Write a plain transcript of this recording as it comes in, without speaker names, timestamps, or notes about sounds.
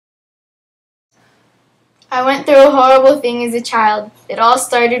I went through a horrible thing as a child. It all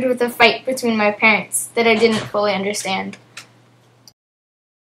started with a fight between my parents that I didn't fully understand.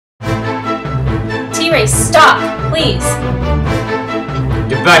 T-Ray, stop, please.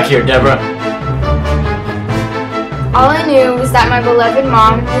 Get back here, Deborah. All I knew was that my beloved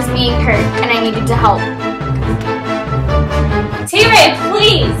mom was being hurt and I needed to help. T-Ray,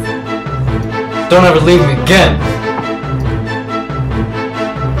 please. Don't ever leave me again.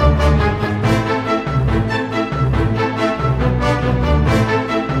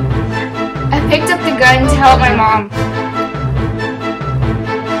 I picked up the gun to help my mom.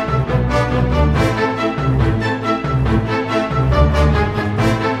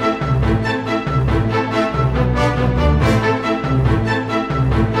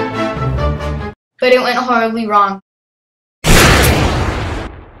 But it went horribly wrong.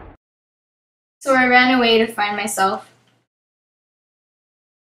 So I ran away to find myself.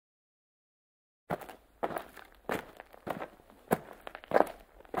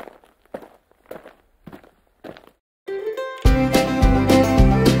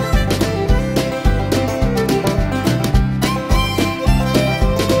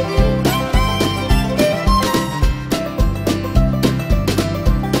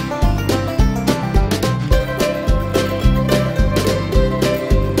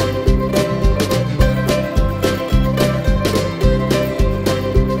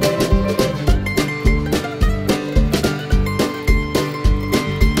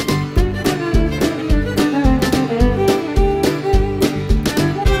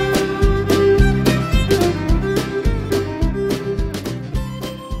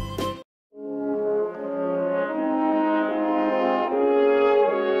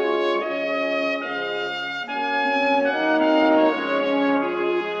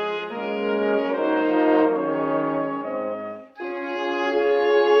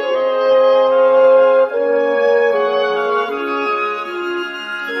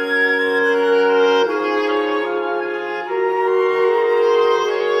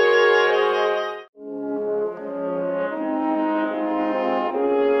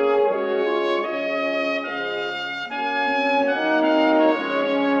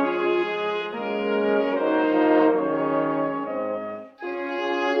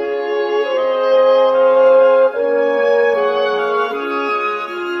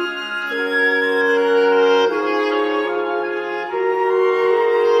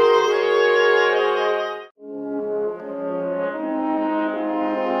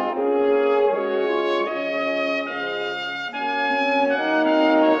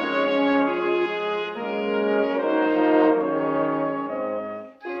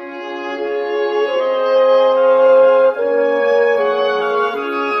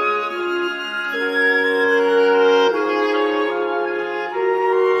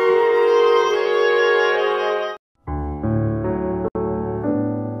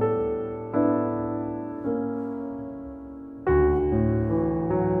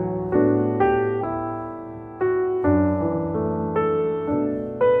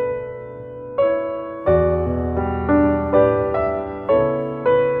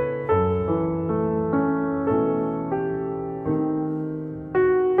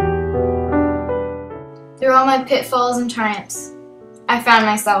 Through all my pitfalls and triumphs, I found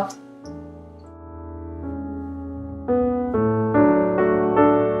myself.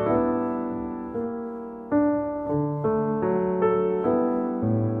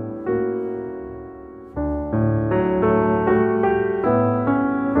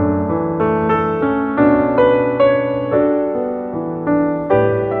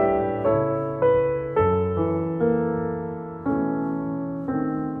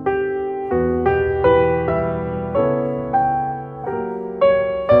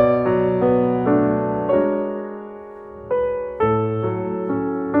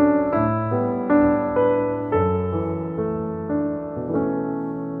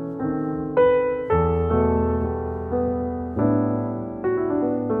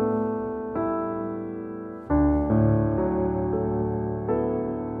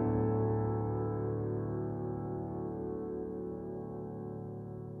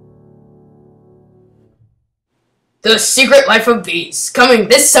 The Secret Life of Bees, coming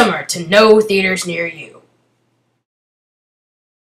this summer to no theaters near you.